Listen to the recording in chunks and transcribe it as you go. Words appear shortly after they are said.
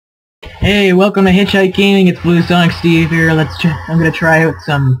Hey, welcome to HitchHikeGaming. It's Blue Sonic Steve here. I'm gonna try out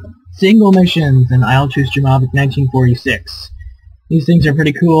some single missions in Il2 Sturmovik 1946. These things are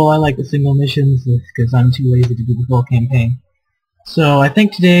pretty cool. I like the single missions because I'm too lazy to do the full campaign. So I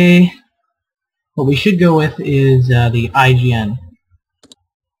think today what we should go with is the IGN.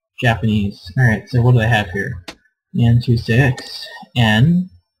 Japanese. Alright, so what do I have here? N26, N,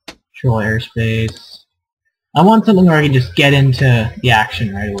 control airspace. I want something where I can just get into the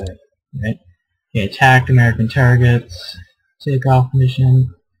action right away. Right? Okay, attack American targets, takeoff mission.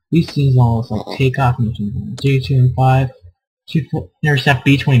 These things almost like takeoff missions. J2 and 5. Intercept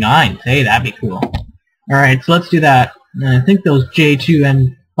B-29s. Hey, that'd be cool. Alright, so let's do that. And I think those J2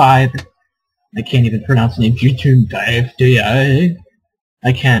 and 5, I can't even pronounce the name. J2 and 5, do ya?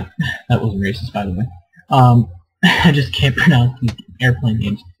 I can't. That wasn't racist, by the way. I just can't pronounce these airplane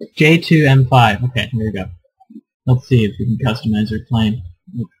names. J2M5. Okay, here we go. Let's see if we can customize our plane.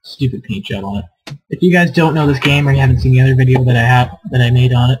 Stupid paint job on it. If you guys don't know this game or you haven't seen the other video that I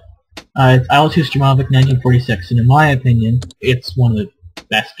made on it, it's Il2 Sturmovik 1946, and in my opinion, it's one of the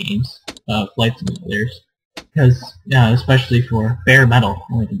best games of flight simulators. Because, especially for bare metal.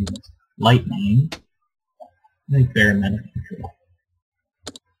 I can do this. Lightning. I think bare metal control.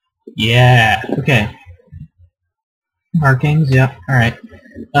 Yeah. Okay. Markings. Yep. All right.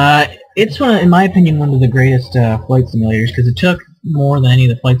 It's in my opinion, one of the greatest flight simulators because it took more than any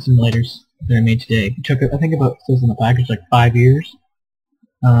of the flight simulators that are made today. It took, I think, about, it says in the package, like 5 years.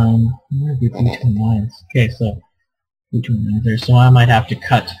 Where are the B-29s? Okay, so B-29s there. So I might have to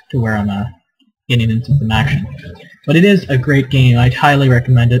cut to where I'm getting into some action. But it is a great game. I'd highly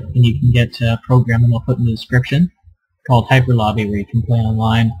recommend it, and you can get a program that I'll put in the description called Hyperlobby, where you can play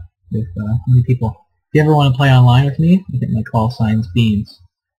online with many people. If you ever want to play online with me, I think my call sign's Beans.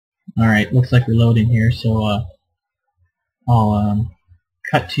 Alright, looks like we're loading here, so I'll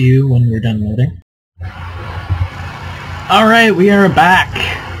cut to you when we're done loading. Alright, we are back!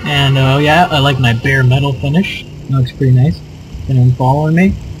 And yeah, I like my bare metal finish. It looks pretty nice. Anyone following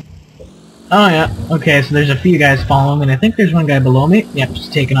me? Oh yeah, okay, so there's a few guys following me, and I think there's one guy below me. Yep,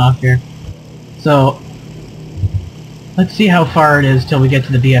 just taking off here. So, let's see how far it is till we get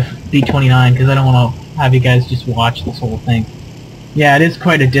to the B-29, because I don't want to have you guys just watch this whole thing. Yeah, it is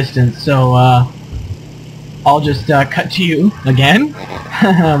quite a distance, so I'll just cut to you again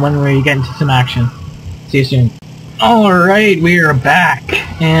when we get into some action. See you soon. Alright, we are back,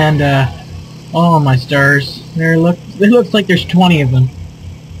 and oh my stars, it looks like there's 20 of them.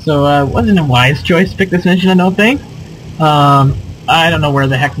 So it wasn't a wise choice to pick this mission, I don't think. I don't know where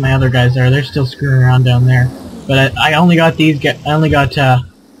the heck my other guys are. They're still screwing around down there. But I only got these. I only got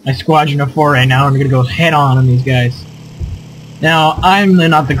my squadron of 4 right now. I'm gonna go head on these guys. Now I'm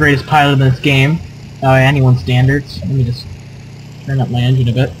not the greatest pilot in this game by anyone's standards. Let me just turn up my engine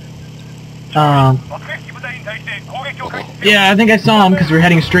a bit. Yeah, I think I saw him because we're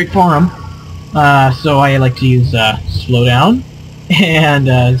heading straight for him. So I like to use slow down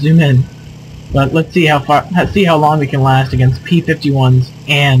and zoom in. But let's see how long we can last against P-51s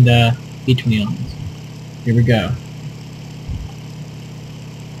and B-29s. Here we go.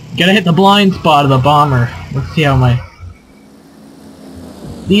 Gotta hit the blind spot of the bomber. Let's see how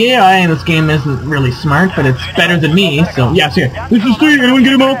the AI in this game isn't really smart, but it's better than me, so yeah, see ya. This is Steve, anyone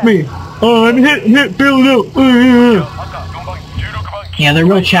get him off me! Oh, I'm hit, bail it out! Yeah, they're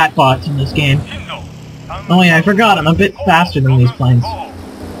real chatbots in this game. Oh yeah, I forgot, I'm a bit faster than these planes.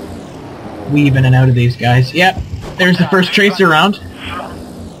 Weave in and out of these guys. Yep, there's the first tracer round.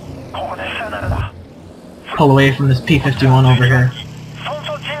 Pull away from this P-51 over here.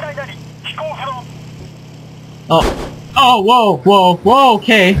 Whoa,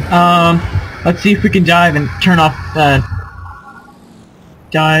 okay. Let's see if we can dive and turn off,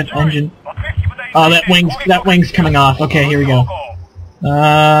 dive engine. Oh, that wing's coming off. Okay, here we go.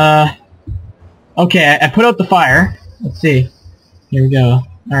 Okay, I put out the fire. Let's see. Here we go.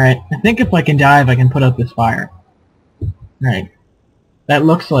 Alright, I think if I can dive, I can put out this fire. Alright. That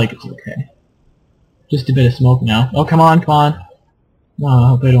looks like it's okay. Just a bit of smoke now. Oh, come on. Oh, I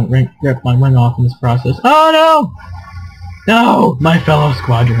hope I don't rip my wing off in this process. Oh, no! No! My fellow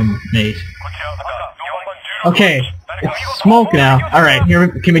squadron mate. Okay, it's smoke now. Alright, here,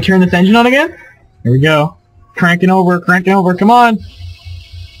 can we turn this engine on again? Here we go. Cranking over, come on!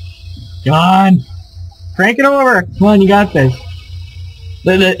 Come on! Crank it over! Come on, you got this.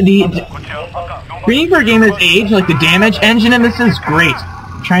 Being for a game this age, like the damage engine in this is great.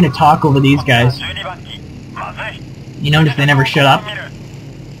 I'm trying to talk over these guys. You notice they never shut up? I'm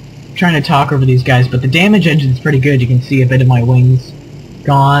trying to talk over these guys, but the damage engine's pretty good. You can see a bit of my wings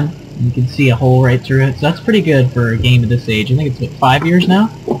gone. And you can see a hole right through it, so that's pretty good for a game of this age. I think it's, what, 5 years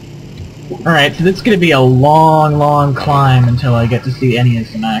now? Alright, so this is going to be a long, long climb until I get to see any of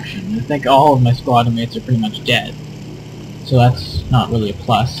some action. I think all of my squad mates are pretty much dead. So that's not really a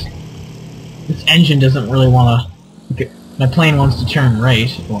plus. This engine doesn't really want to... My plane wants to turn right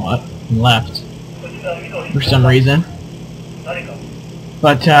a lot and left for some reason.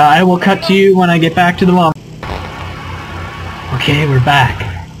 But I will cut to you when I get back to the bomb. Okay, we're back.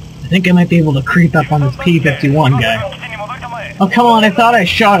 I think I might be able to creep up on this P-51 guy. Oh, come on, I thought I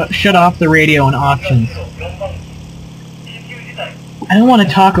shut off the radio and options. I don't want to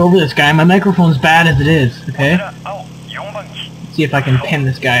talk over this guy. My microphone's bad as it is, okay? Let's see if I can pin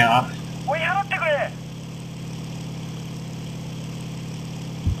this guy off.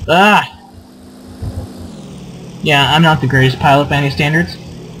 Ah! Yeah, I'm not the greatest pilot by any standards.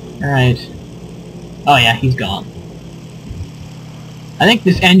 Alright. Oh yeah, he's gone. I think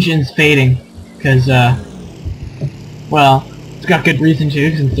this engine's fading, because, well, it's got good reason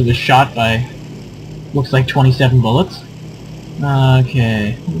to, since it was shot by, looks like 27 bullets.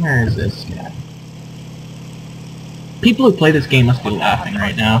 Okay, where is this guy? People who play this game must be laughing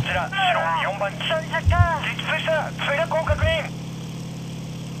right now.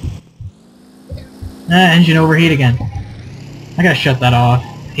 Engine overheat again. I gotta shut that off. I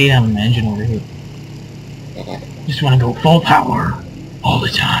hate having the engine overheat. Just wanna go full power all the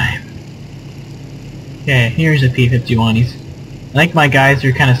time. Okay, here's a P-51. I think my guys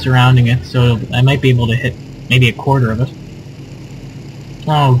are kind of surrounding it, so I might be able to hit maybe a quarter of it.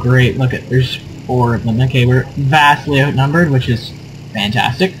 Oh great, look at, there's 4 of them. Okay, we're vastly outnumbered, which is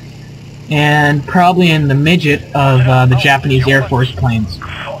fantastic. And probably in the midget of the Japanese Air Force planes.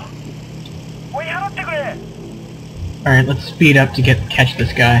 Alright, let's speed up to catch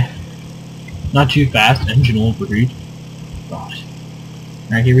this guy. Not too fast, engine overheat. God.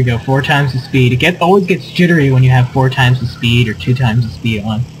 Alright, here we go, 4 times the speed. It always gets jittery when you have 4 times the speed or 2 times the speed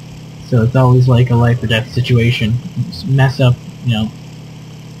on. So it's always like a life or death situation. You just mess up, you know,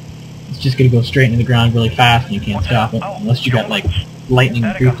 it's just gonna go straight into the ground really fast and you can't stop it, unless you got like lightning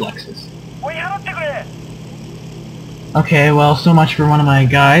reflexes. Okay, well, so much for one of my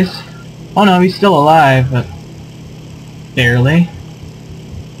guys. Oh no, he's still alive, but barely.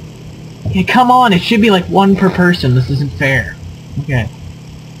 Okay, come on, it should be like 1 per person. This isn't fair. Okay.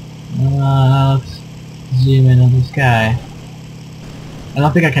 Let's zoom in on this guy. I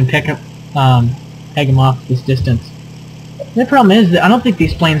don't think I can peg him off this distance. The problem is that I don't think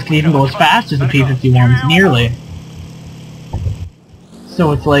these planes can even go as fast as the P-51s, nearly.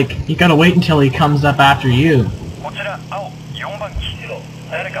 So it's like, you gotta wait until he comes up after you.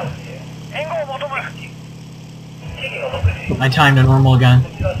 Put my time to normal again.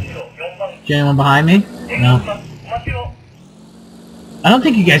 Is anyone behind me? No. I don't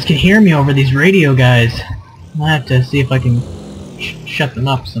think you guys can hear me over these radio guys. I'll have to see if I can shut them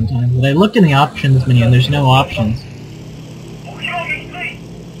up sometime. But I looked in the options menu and there's no options.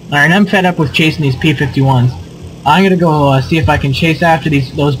 Alright, I'm fed up with chasing these P-51s. I'm gonna go see if I can chase after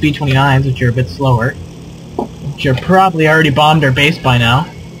those B-29s, which are a bit slower. Which are probably already bombed our base by now.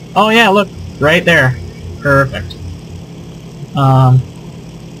 Oh yeah, look, right there. Perfect. I'm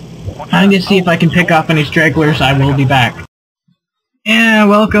gonna see if I can pick off any stragglers. I will be back. Yeah,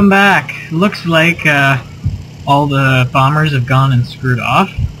 welcome back. Looks like all the bombers have gone and screwed off.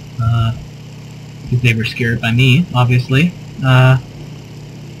 Because they were scared by me, obviously.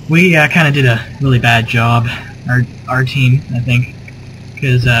 We kind of did a really bad job, our team, I think,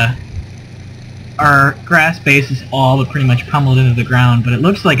 because our grass base is all but pretty much pummeled into the ground, but it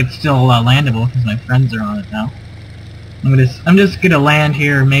looks like it's still landable because my friends are on it now. I'm just gonna land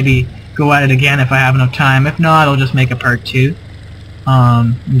here, maybe go at it again if I have enough time. If not, I'll just make a part 2.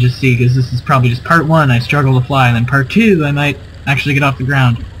 And just see, because this is probably just part 1, I struggle to fly, and then part 2, I might actually get off the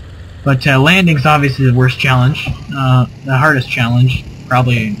ground. But landing's obviously the worst challenge, the hardest challenge.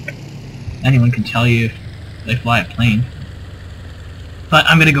 Probably anyone can tell you if they fly a plane. But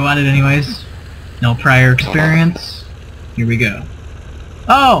I'm gonna go at it anyways. No prior experience. Here we go.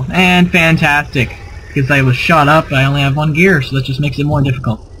 Oh, and fantastic. Because I was shot up, I only have 1 gear, so that just makes it more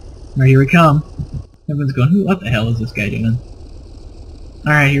difficult. Alright, here we come. Everyone's going, what the hell is this guy doing?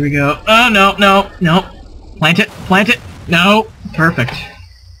 Alright, here we go. Oh, no, no, no. Plant it, no. Perfect.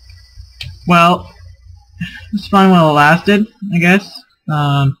 Well, it's fun while it lasted, I guess.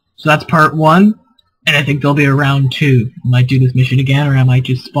 So that's part 1, and I think there'll be a round 2. I might do this mission again, or I might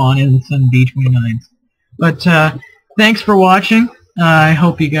just spawn in some B-29s. But, thanks for watching. I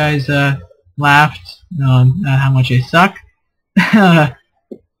hope you guys, laughed at how much I suck.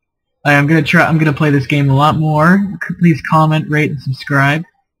 I'm gonna play this game a lot more. Please comment, rate, and subscribe.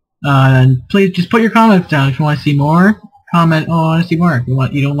 And please just put your comments down if you want to see more. Comment, oh, I want to see more.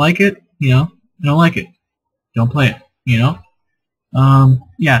 If you don't like it, you know, I don't like it. Don't play it, you know?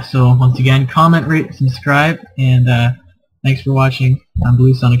 Yeah, so once again, comment, rate, subscribe, and thanks for watching. I'm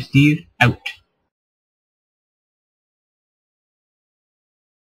Blue Sonic Steve, out.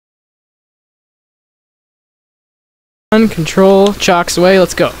 Control, chalks away,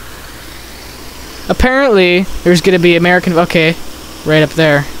 let's go. Apparently, there's gonna be American... Okay, right up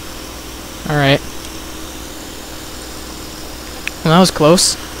there. Alright. Well, that was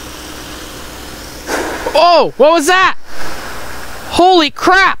close. Oh! What was that? Holy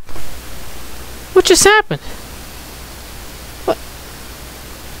crap! What just happened? What?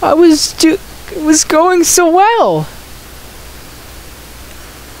 It was going so well!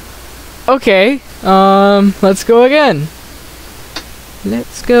 Okay, let's go again.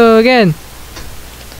 Let's go again.